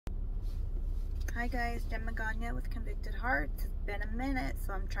Hi guys, Jen Magana with Convicted Hearts. It's been a minute,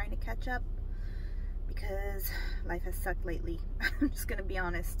 so I'm trying to catch up because life has sucked lately. I'm just gonna be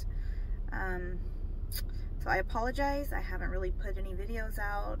honest. So I apologize. I haven't really put any videos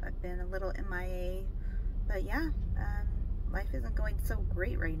out. I've been a little MIA, but yeah, life isn't going so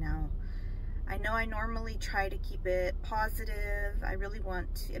great right now. I know I normally try to keep it positive. I really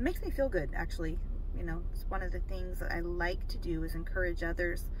want to. It makes me feel good, actually. You know, it's one of the things that I like to do is encourage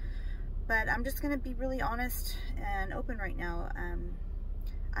others. But I'm just going to be really honest and open right now.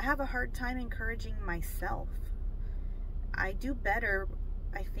 I have a hard time encouraging myself. I do better,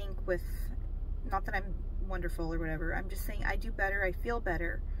 I think, with, not that I'm wonderful or whatever, I'm just saying I do better, I feel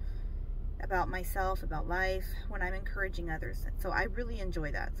better about myself, about life, when I'm encouraging others. So I really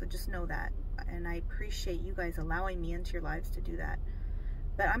enjoy that, so just know that. And I appreciate you guys allowing me into your lives to do that.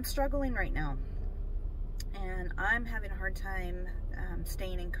 But I'm struggling right now. And I'm having a hard time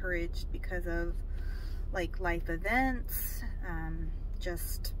staying encouraged because of like life events,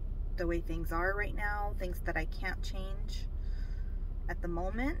 just the way things are right now, things that I can't change at the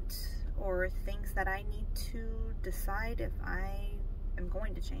moment, or things that I need to decide if I am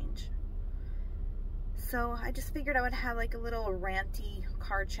going to change. So I just figured I would have like a little ranty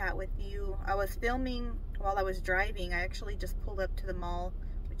car chat with you. I was filming while I was driving. I actually just pulled up to the mall,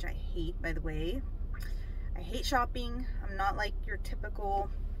 which I hate, by the way. I hate shopping. I'm not like your typical,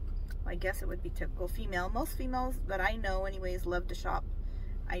 I guess it would be typical female. Most females that I know anyways love to shop.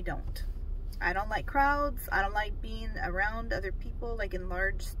 I don't. I don't like crowds. I don't like being around other people, like in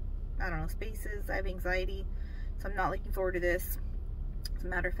large, I don't know, spaces. I have anxiety, so I'm not looking forward to this. As a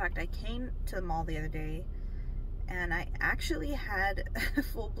matter of fact, I came to the mall the other day and I actually had a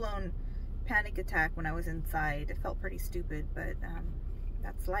full-blown panic attack when I was inside. It felt pretty stupid, but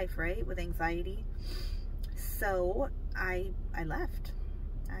that's life, right? With anxiety. So I left.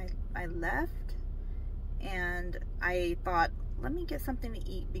 I left and I thought, let me get something to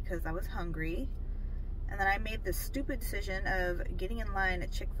eat because I was hungry. And then I made this stupid decision of getting in line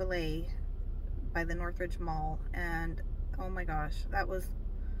at Chick-fil-A by the Northridge Mall, and oh my gosh, that was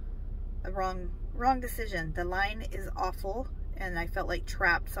a wrong decision. The line is awful and I felt like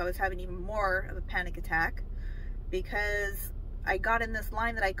trapped, so I was having even more of a panic attack because I got in this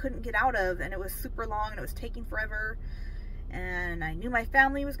line that I couldn't get out of, and it was super long and it was taking forever, and I knew my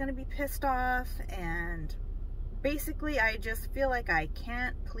family was going to be pissed off, and basically I just feel like I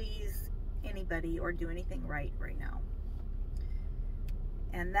can't please anybody or do anything right now,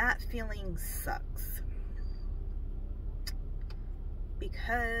 and that feeling sucks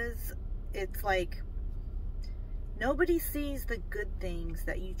because it's like nobody sees the good things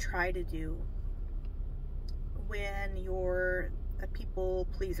that you try to do when you're a people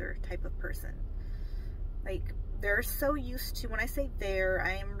pleaser type of person. Like, they're so used to, when I say there,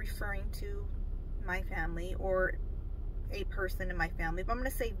 I am referring to my family or a person in my family, but I'm going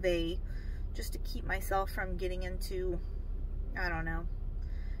to say they, just to keep myself from getting into, I don't know,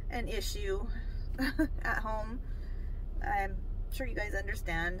 an issue at home. I'm sure you guys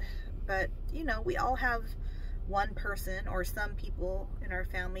understand, but you know, we all have one person or some people in our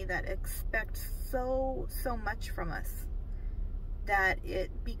family that expect so much from us that it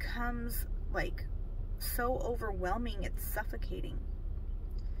becomes like so overwhelming, it's suffocating.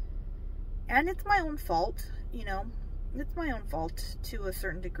 And it's my own fault, you know, it's my own fault to a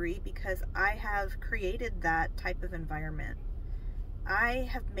certain degree because I have created that type of environment. I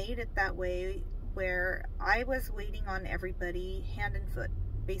have made it that way where I was waiting on everybody hand and foot,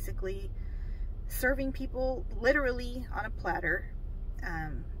 basically serving people literally on a platter,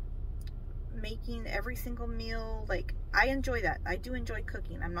 making every single meal. Like, I enjoy that. I do enjoy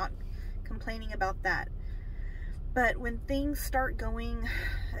cooking. I'm not complaining about that. But when things start going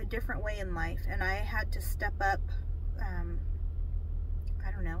a different way in life and I had to step up,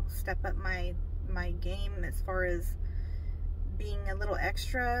 I don't know, step up my game as far as being a little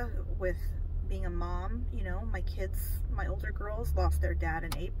extra with being a mom. You know, my kids, my older girls lost their dad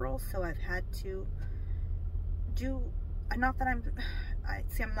in April, so I've had to do, not that I'm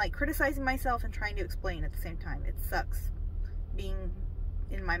like criticizing myself and trying to explain at the same time. It sucks being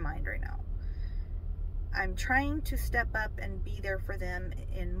in my mind right now. I'm trying to step up and be there for them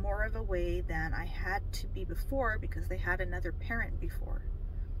in more of a way than I had to be before because they had another parent before.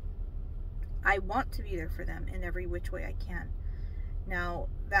 I want to be there for them in every which way I can. Now,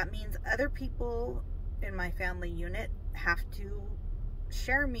 that means other people in my family unit have to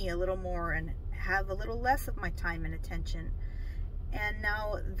share me a little more and have a little less of my time and attention. And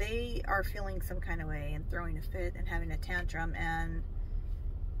now they are feeling some kind of way and throwing a fit and having a tantrum, and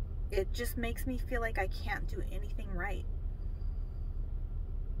it just makes me feel like I can't do anything right.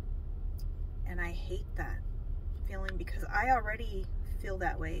 And I hate that feeling because I already feel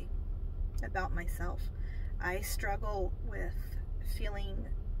that way about myself. I struggle with feeling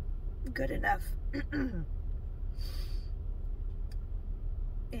good enough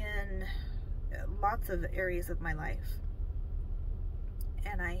in lots of areas of my life.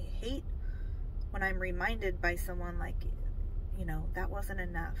 And I hate when I'm reminded by someone like, you know, that wasn't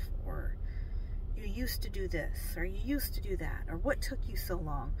enough, or you used to do this, or you used to do that, or what took you so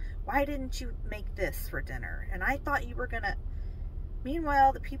long? Why didn't you make this for dinner? And I thought you were gonna...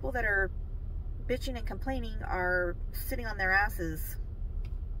 Meanwhile, the people that are bitching and complaining are sitting on their asses,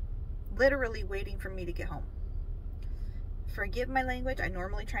 literally waiting for me to get home. Forgive my language. I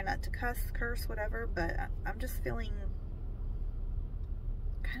normally try not to curse, whatever, but I'm just feeling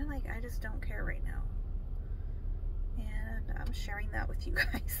kind of like I just don't care right now. And I'm sharing that with you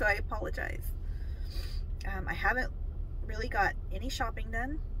guys, so I apologize. I haven't really got any shopping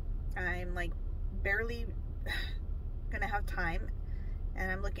done. I'm like barely gonna have time,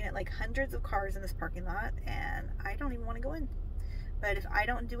 and I'm looking at like hundreds of cars in this parking lot, and I don't even want to go in. But if I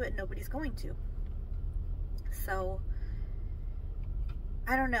don't do it, nobody's going to. So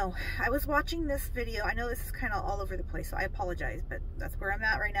I don't know. I was watching this video. I know this is kind of all over the place, so I apologize, but that's where I'm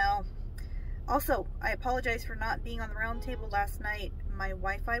at right now. Also, I apologize for not being on the round table last night. My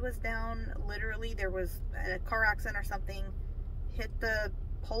Wi-Fi was down. Literally, there was a car accident or something. Hit the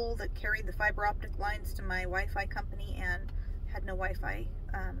pole that carried the fiber optic lines to my Wi-Fi company and had no Wi-Fi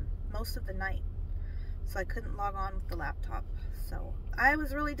most of the night. So I couldn't log on with the laptop. So I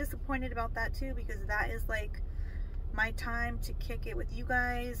was really disappointed about that too, because that is like my time to kick it with you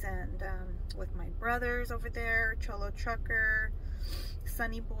guys and with my brothers over there, Cholo Trucker,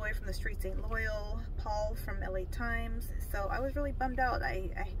 Sunny Boy from the Streets Ain't Loyal, Paul from LA Times. So I was really bummed out. I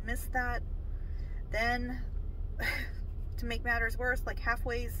missed that. Then, to make matters worse, like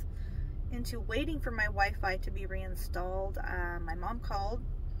halfway into waiting for my Wi-Fi to be reinstalled, my mom called,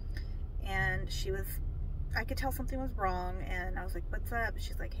 and I could tell something was wrong, and I was like, what's up?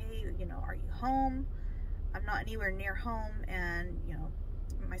 She's like, hey, you know, are you home? I'm not anywhere near home. And, you know,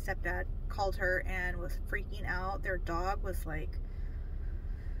 my stepdad called her and was freaking out. Their dog was like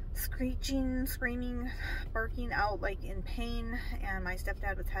screeching, screaming, barking out like in pain, and my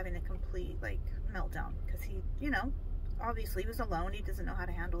stepdad was having a complete like meltdown because he, you know, obviously he was alone. He doesn't know how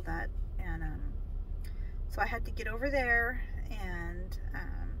to handle that. And so I had to get over there, and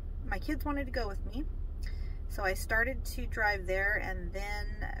my kids wanted to go with me, so I started to drive there, and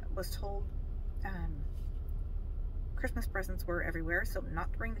then was told Christmas presents were everywhere, so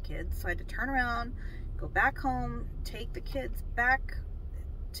not to bring the kids. So I had to turn around, go back home, take the kids back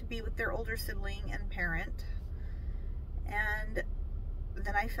to be with their older sibling and parent. And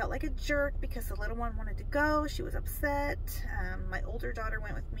then I felt like a jerk because the little one wanted to go. She was upset. My older daughter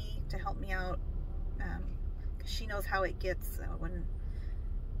went with me to help me out because she knows how it gets when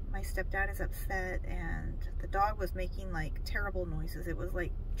my stepdad is upset, and the dog was making like terrible noises. It was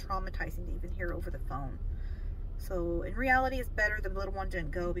like traumatizing to even hear over the phone. So in reality, it's better the little one didn't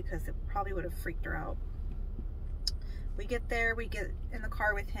go because it probably would have freaked her out. We get there, we get in the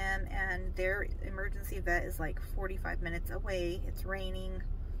car with him, and their emergency vet is like 45 minutes away. It's raining.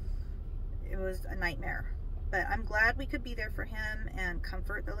 It was a nightmare. But I'm glad we could be there for him and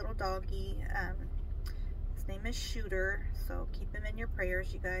comfort the little doggy. His name is Shooter, so keep him in your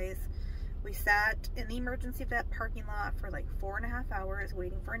prayers, you guys. We sat in the emergency vet parking lot for like 4.5 hours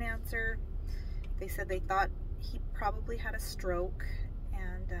waiting for an answer. They said they thought he probably had a stroke,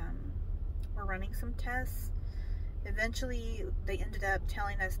 and we're running some tests. Eventually, they ended up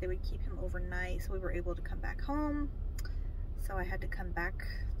telling us they would keep him overnight, so we were able to come back home. So I had to come back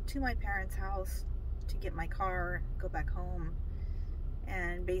to my parents' house to get my car, go back home,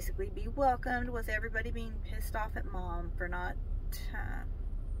 and basically be welcomed with everybody being pissed off at Mom for not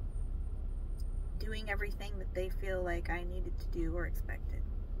doing everything that they feel like I needed to do or expected.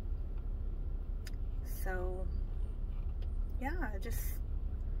 So, yeah, I just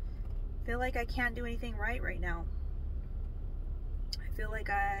feel like I can't do anything right now. I feel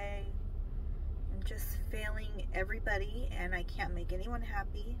like I am just failing everybody, and I can't make anyone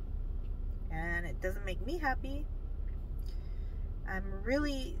happy, and it doesn't make me happy. I'm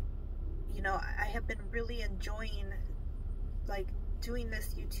really, you know, I have been really enjoying like doing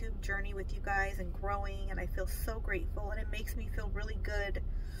this YouTube journey with you guys and growing, and I feel so grateful, and it makes me feel really good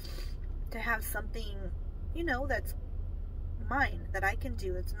to have something, you know, that's mine, that I can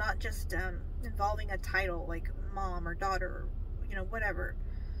do. It's not just involving a title like mom or daughter or, you know, whatever.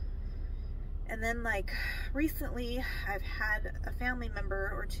 And then like recently I've had a family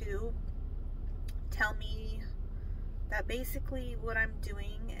member or two tell me that basically what I'm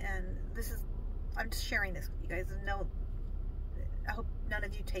doing, and this is I'm just sharing this with you guys. No, I hope none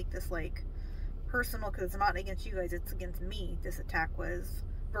of you take this like personal, because it's not against you guys, it's against me. This attack was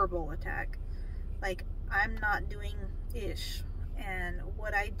verbal attack. Like, I'm not doing ish, and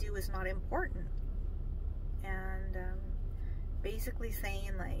what I do is not important. And basically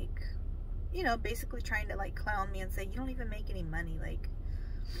saying, like, you know, basically trying to like clown me and say, you don't even make any money, like,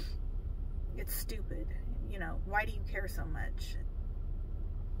 it's stupid, you know, why do you care so much?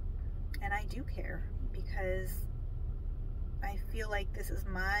 And I do care, because I feel like this is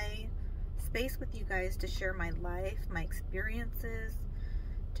my space with you guys to share my life, my experiences,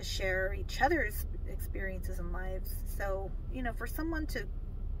 to share each other's experiences and lives. So, you know, for someone to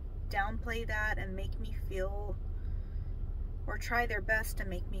downplay that and make me feel, or try their best to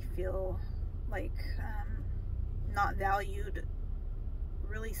make me feel like not valued,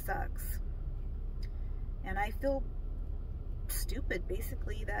 really sucks. And I feel stupid,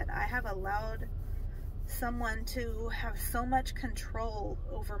 basically, that I have allowed someone to have so much control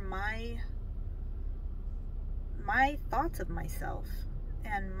over my thoughts of myself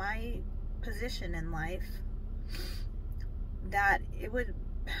and my position in life, that it would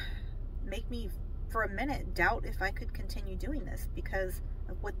make me for a minute doubt if I could continue doing this because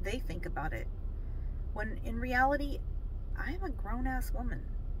of what they think about it, when in reality I'm a grown-ass woman.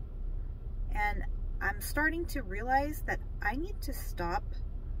 And I'm starting to realize that I need to stop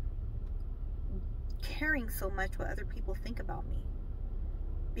caring so much what other people think about me,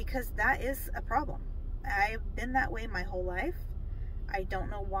 because that is a problem. I've been that way my whole life. I don't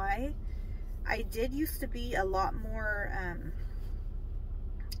know why. I did used to be a lot more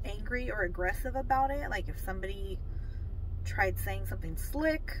angry or aggressive about it. Like, if somebody tried saying something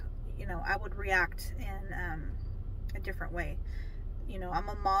slick, you know, I would react in a different way. You know, I'm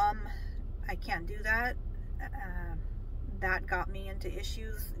a mom. I can't do that. That got me into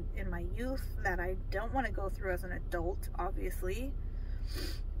issues in my youth that I don't want to go through as an adult, obviously.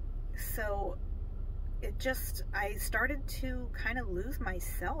 So it just, I started to kind of lose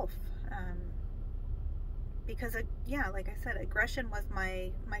myself, because yeah, like I said, aggression was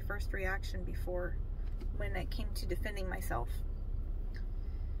my first reaction before, when it came to defending myself.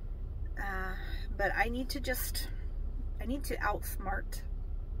 But I need to outsmart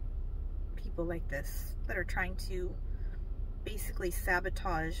people like this that are trying to basically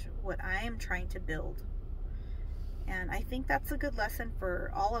sabotage what I am trying to build. And I think that's a good lesson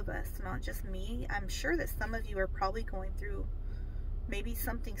for all of us, not just me. I'm sure that some of you are probably going through maybe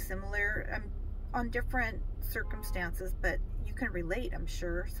something similar, on different circumstances, but you can relate, I'm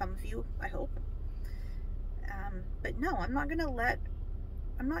sure, some of you, I hope. But no, I'm not gonna let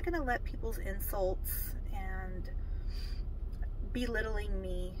people's insults and belittling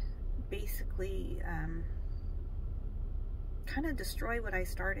me basically kind of destroy what I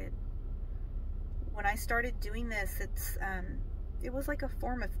started. When I started doing this, it was like a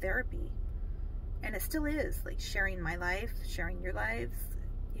form of therapy, and it still is, like sharing my life, sharing your lives,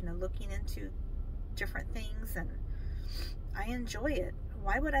 you know, looking into different things, and I enjoy it.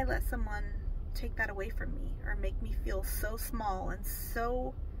 Why would I let someone take that away from me or make me feel so small and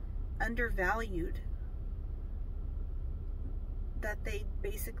so undervalued that they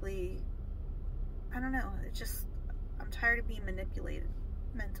basically, I don't know, it's just, I'm tired of being manipulated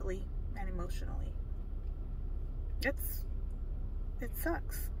mentally and emotionally. It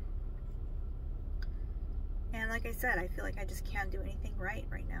sucks. And like I said, I feel like I just can't do anything right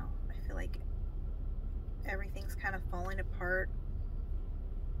now. I feel like everything's kind of falling apart,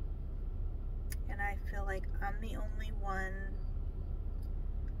 and I feel like I'm the only one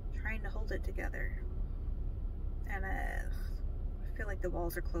trying to hold it together, and I feel like the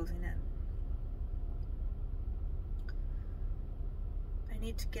walls are closing in. I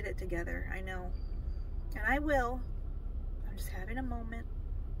need to get it together, I know, and I will. I'm just having a moment,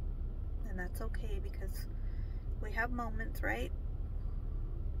 and that's okay, because we have moments, right?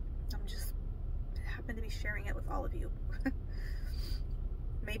 I'm just happen to be sharing it with all of you.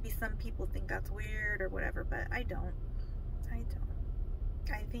 Maybe some people think that's weird or whatever, but I don't.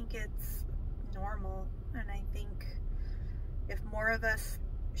 I think it's normal, and I think if more of us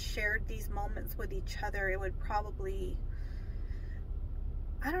shared these moments with each other, it would probably,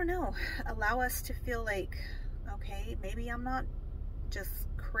 I don't know, allow us to feel like, okay, maybe I'm not just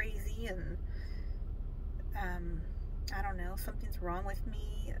crazy and I don't know, something's wrong with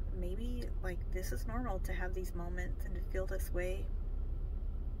me. Maybe, like, this is normal to have these moments and to feel this way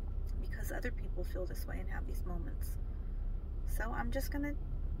because other people feel this way and have these moments. So I'm just gonna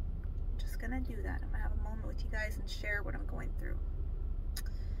do that. I'm gonna have a moment with you guys and share what I'm going through.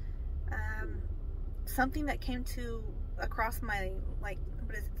 Something that came across my, like,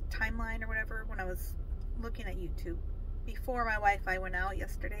 what is it, timeline online or whatever when I was looking at YouTube before my Wi-Fi went out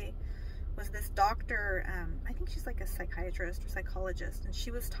yesterday, was this doctor, I think she's like a psychiatrist or psychologist, and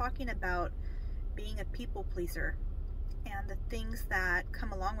she was talking about being a people pleaser and the things that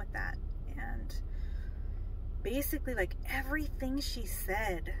come along with that. And basically, like, everything she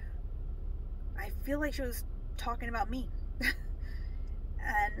said, I feel like she was talking about me.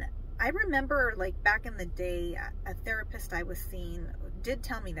 And I remember, like, back in the day, a therapist I was seeing did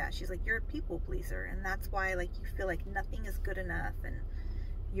tell me that. She's like, you're a people pleaser, and that's why, like, you feel like nothing is good enough, and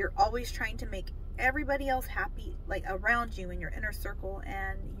you're always trying to make everybody else happy, like, around you in your inner circle,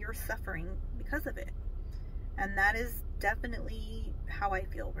 and you're suffering because of it. And that is definitely how I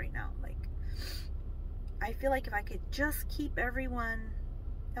feel right now. Like, I feel like if I could just keep everyone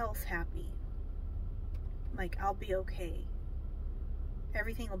else happy, like, I'll be okay.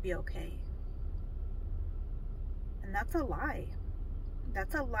 Everything will be okay. And that's a lie.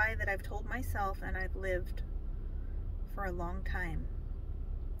 That's a lie that I've told myself and I've lived for a long time.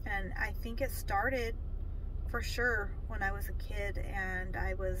 And I think it started for sure when I was a kid, and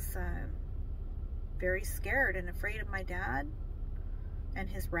I was very scared and afraid of my dad and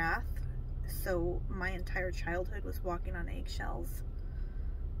his wrath. So my entire childhood was walking on eggshells,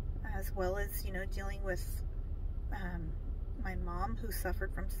 as well as, you know, dealing with my mom, who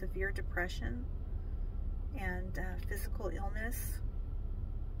suffered from severe depression and physical illness,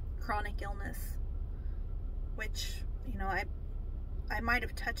 chronic illness, which, you know, I might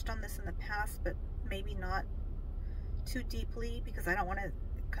have touched on this in the past, but maybe not too deeply, because I don't want to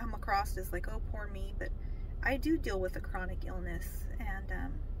come across as like, oh, poor me. But I do deal with a chronic illness,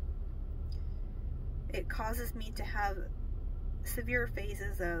 and it causes me to have severe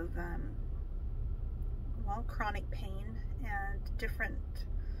phases of well, chronic pain and different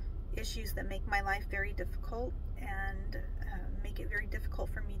issues that make my life very difficult, and make it very difficult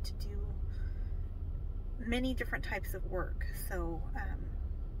for me to do many different types of work. So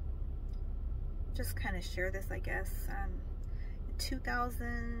just kind of share this, I guess. In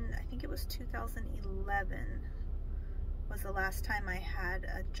 2000, I think it was 2011 was the last time I had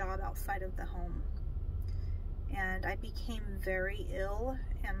a job outside of the home, and I became very ill,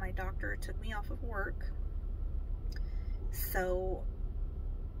 and my doctor took me off of work. So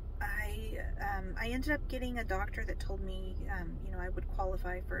I ended up getting a doctor that told me, you know, I would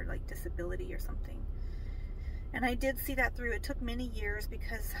qualify for like disability or something. And I did see that through. It took many years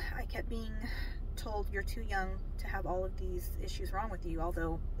because I kept being told, you're too young to have all of these issues wrong with you.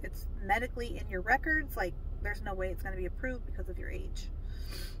 Although it's medically in your records, like, there's no way it's going to be approved because of your age.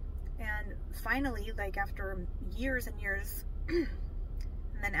 And finally, like, after years and years, and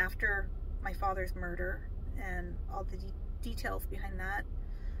then after my father's murder and all the details behind that,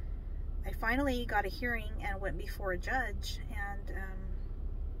 I finally got a hearing and went before a judge, and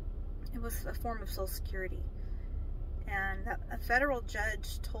it was a form of Social Security. And a federal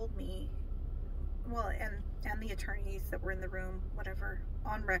judge told me, well, and the attorneys that were in the room, whatever,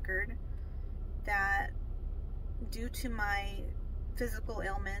 on record, that due to my physical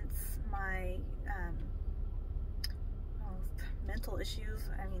ailments, my mental issues,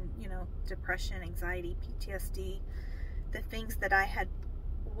 I mean, you know, depression, anxiety, PTSD, the things that I had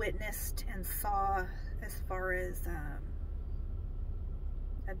witnessed and saw as far as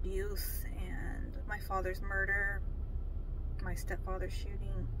abuse and my father's murder, my stepfather's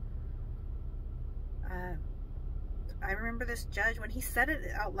shooting. I remember this judge, when he said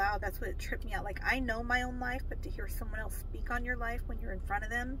it out loud, that's what it tripped me out. Like, I know my own life, but to hear someone else speak on your life when you're in front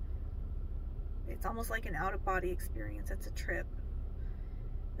of them, it's almost like an out-of-body experience. It's a trip.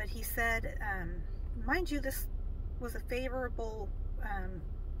 But he said, mind you, this was a favorable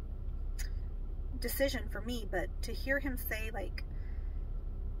decision for me, but to hear him say, like,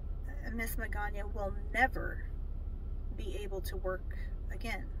 Miss Magana will never be able to work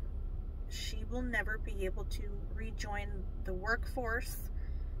again. She will never be able to rejoin the workforce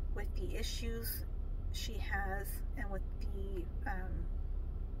with the issues she has and with the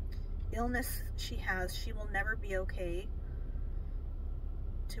illness she has. She will never be okay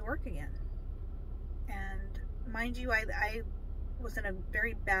to work again. And mind you, I was in a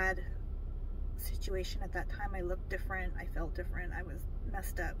very bad situation at that time. I looked different. I felt different. I was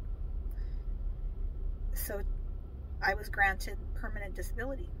messed up. So I was granted permanent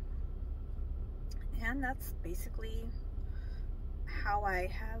disability. And that's basically how I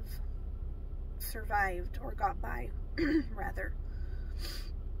have survived, or got by, rather.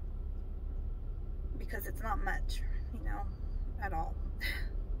 Because it's not much, you know, at all.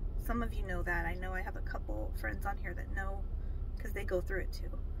 Some of you know that. I know I have a couple friends on here that know, because they go through it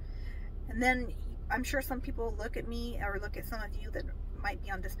too. And then I'm sure some people look at me, or look at some of you that might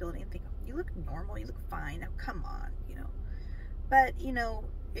be on disability and think, oh, you look normal, you look fine, now come on, you know. But, you know,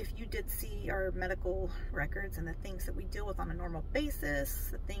 if you did see our medical records and the things that we deal with on a normal basis,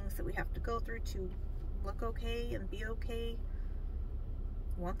 the things that we have to go through to look okay and be okay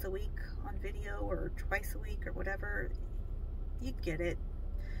once a week on video or twice a week or whatever, you'd get it.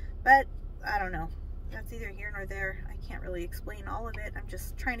 But I don't know. That's either here nor there. I can't really explain all of it. I'm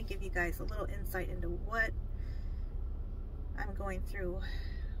just trying to give you guys a little insight into what I'm going through,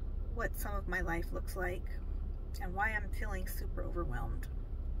 what some of my life looks like, and why I'm feeling super overwhelmed.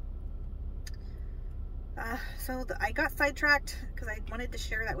 So I got sidetracked because I wanted to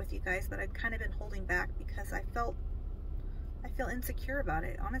share that with you guys, but I've kind of been holding back because I feel insecure about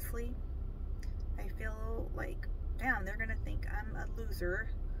it, honestly. I feel like, damn, they're gonna think I'm a loser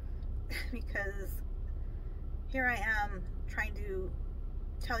because here I am trying to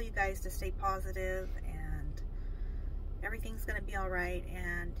tell you guys to stay positive and everything's gonna be all right,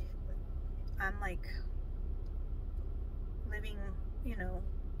 and I'm like living, you know,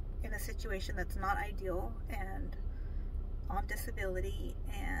 in a situation that's not ideal and on disability,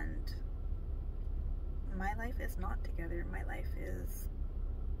 and my life is not together. My life is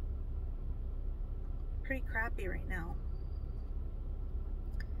pretty crappy right now.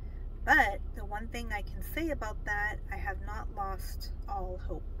 But the one thing I can say about that, I have not lost all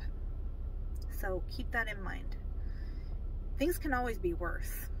hope. So keep that in mind. Things can always be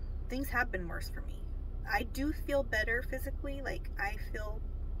worse. Things have been worse for me. I do feel better physically. Like I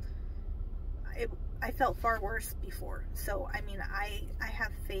felt far worse before. So I mean, I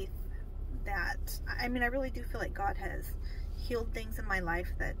have faith that, I mean, I really do feel like God has healed things in my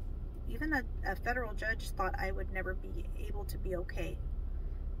life that even a federal judge thought I would never be able to be okay.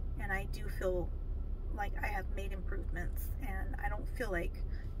 And I do feel like I have made improvements, and I don't feel like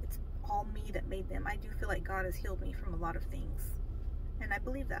it's all me that made them. I do feel like God has healed me from a lot of things, and I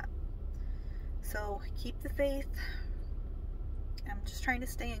believe that. So keep the faith. I'm just trying to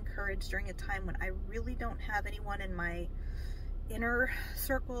stay encouraged during a time when I really don't have anyone in my inner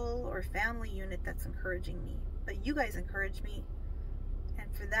circle or family unit that's encouraging me. But you guys encourage me,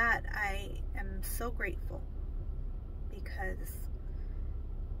 and for that I am so grateful, because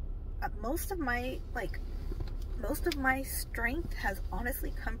most of my strength has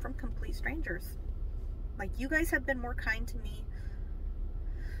honestly come from complete strangers. Like, you guys have been more kind to me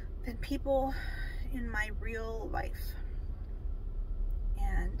than people in my real life.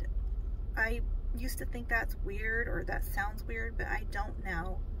 And I used to think that's weird, or that sounds weird, but I don't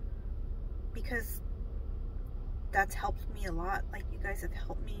now, because that's helped me a lot. Like, you guys have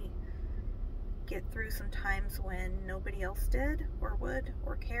helped me get through some times when nobody else did or would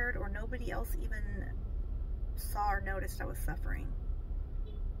or cared, or nobody else even saw or noticed I was suffering.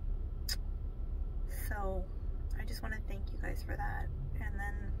 So I just want to thank you guys for that. And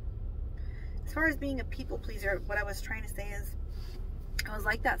then as far as being a people pleaser, what I was trying to say is I was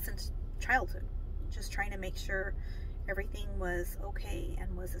like that since childhood, just trying to make sure everything was okay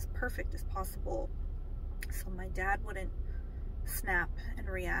and was as perfect as possible, so my dad wouldn't snap and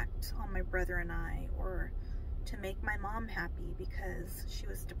react on my brother and I, or to make my mom happy because she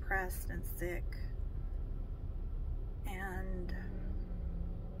was depressed and sick. And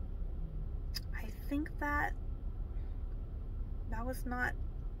I think that was not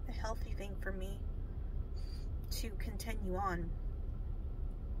a healthy thing for me to continue on,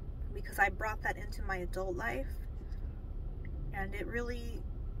 because I brought that into my adult life, and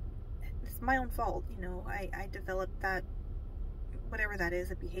it's my own fault, you know. I developed that, whatever that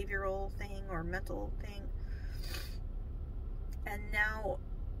is, a behavioral thing or mental thing. And now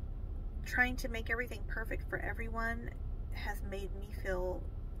trying to make everything perfect for everyone has made me feel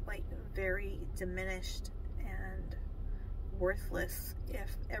like very diminished and worthless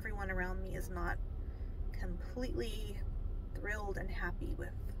if everyone around me is not completely thrilled and happy with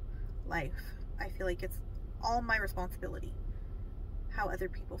life. I feel like it's all my responsibility how other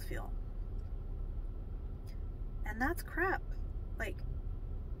people feel. And that's crap. Like,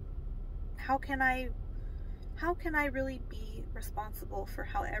 how can I really be responsible for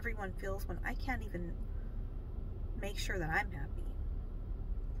how everyone feels when I can't even make sure that I'm happy?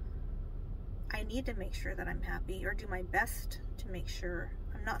 I need to make sure that I'm happy, or do my best to make sure.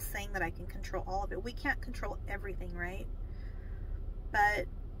 I'm not saying that I can control all of it. We can't control everything, right? But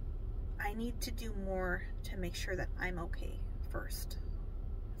I need to do more to make sure that I'm okay first.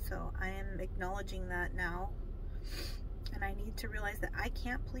 So I am acknowledging that now. And I need to realize that I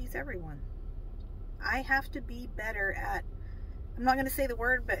can't please everyone. I have to be better at, I'm not going to say the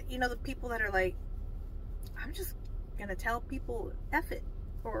word, but you know, the people that are like, I'm just going to tell people F it,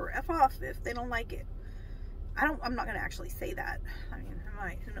 or F off if they don't like it. I'm not going to actually say that. I mean, I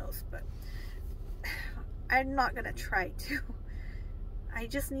might, who knows, but I'm not going to try to. I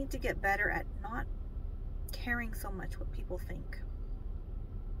just need to get better at not caring so much what people think.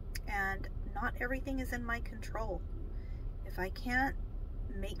 And not everything is in my control. If I can't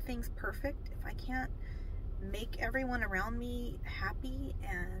make things perfect, if I can't make everyone around me happy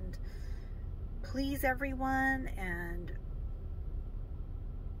and please everyone and,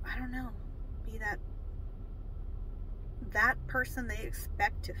 I don't know, be that person they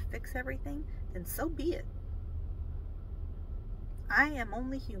expect to fix everything, then so be it. I am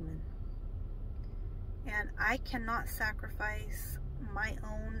only human, and I cannot sacrifice my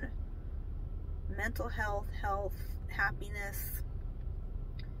own mental health, happiness,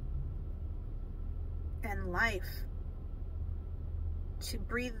 and life to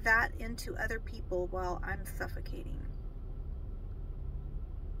breathe that into other people while I'm suffocating.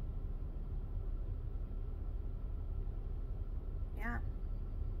 Yeah.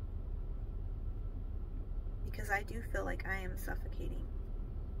 Because I do feel like I am suffocating.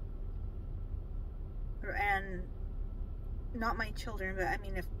 And not my children, but I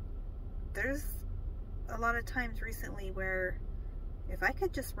mean, if there's a lot of times recently where if I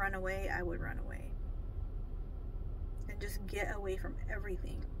could just run away, I would run away. And just get away from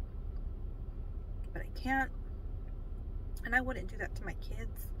everything. But I can't. And I wouldn't do that to my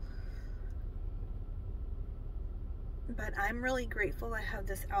kids. But I'm really grateful I have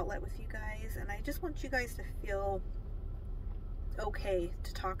this outlet with you guys, and I just want you guys to feel okay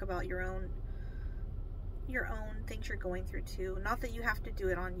to talk about your own things you're going through too. Not that you have to do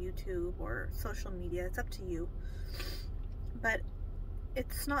it on YouTube or social media, it's up to you. But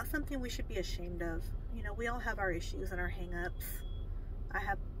it's not something we should be ashamed of. You know, we all have our issues and our hang-ups. I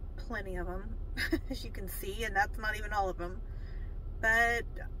have plenty of them, as you can see, and that's not even all of them. But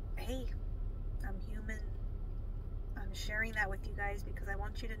hey, I'm human. I'm sharing that with you guys because I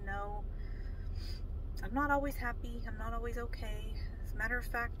want you to know I'm not always happy. I'm not always okay. As a matter of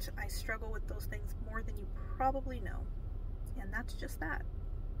fact, I struggle with those things more than you probably know. And that's just that.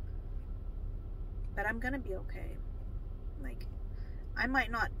 But I'm gonna be okay. Like, I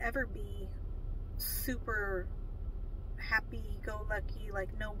might not ever be super happy-go-lucky, like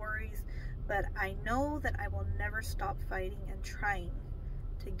no worries, but I know that I will never stop fighting and trying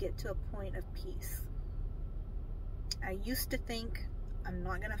to get to a point of peace. I used to think, I'm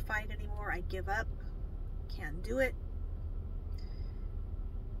not gonna fight anymore, I give up, can't do it.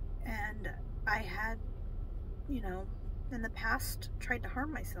 And I had, you know, in the past tried to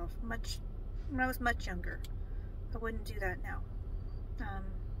harm myself when I was much younger. I wouldn't do that now.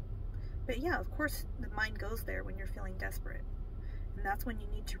 But yeah, of course the mind goes there when you're feeling desperate. And that's when you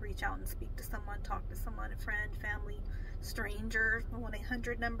need to reach out and speak to someone, talk to someone, a friend, family, stranger,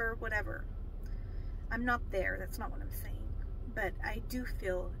 1-800 number, whatever. I'm not there, that's not what I'm saying. But I do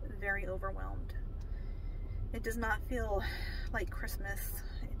feel very overwhelmed. It does not feel like Christmas.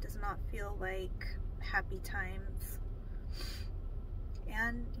 It does not feel like happy times.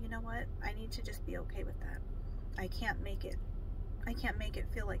 And you know what? I need to just be okay with that. I can't make it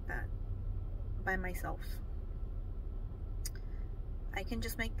feel like that by myself. I can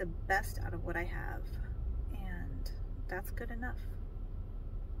just make the best out of what I have, and that's good enough.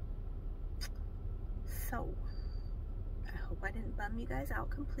 So, I hope I didn't bum you guys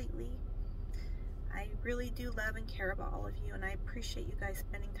out completely. I really do love and care about all of you, and I appreciate you guys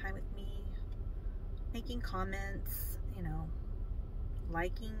spending time with me, making comments, you know,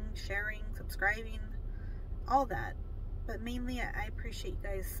 liking, sharing, subscribing, all that. But mainly, I appreciate you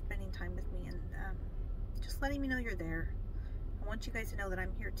guys spending time with me and just letting me know you're there. I want you guys to know that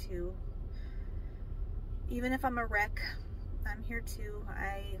I'm here too. Even if I'm a wreck, I'm here too.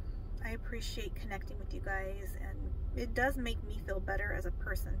 I appreciate connecting with you guys, and it does make me feel better as a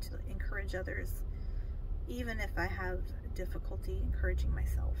person to encourage others, even if I have difficulty encouraging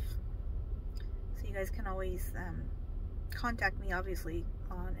myself. So you guys can always contact me, obviously,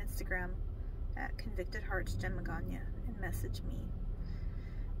 on Instagram at convictedheartsjenmaganya and message me.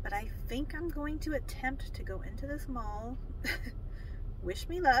 But I think I'm going to attempt to go into this mall. Wish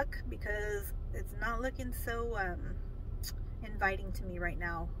me luck, because it's not looking so inviting to me right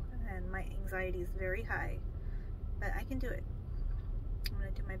now, and my anxiety is very high. But I can do it. I'm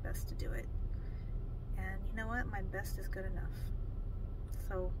going to do my best to do it. And you know what? My best is good enough.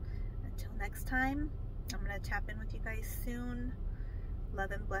 So until next time, I'm going to tap in with you guys soon.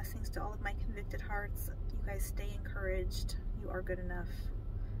 Love and blessings to all of my convicted hearts. You guys stay encouraged. You are good enough.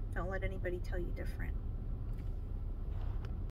 Don't let anybody tell you different.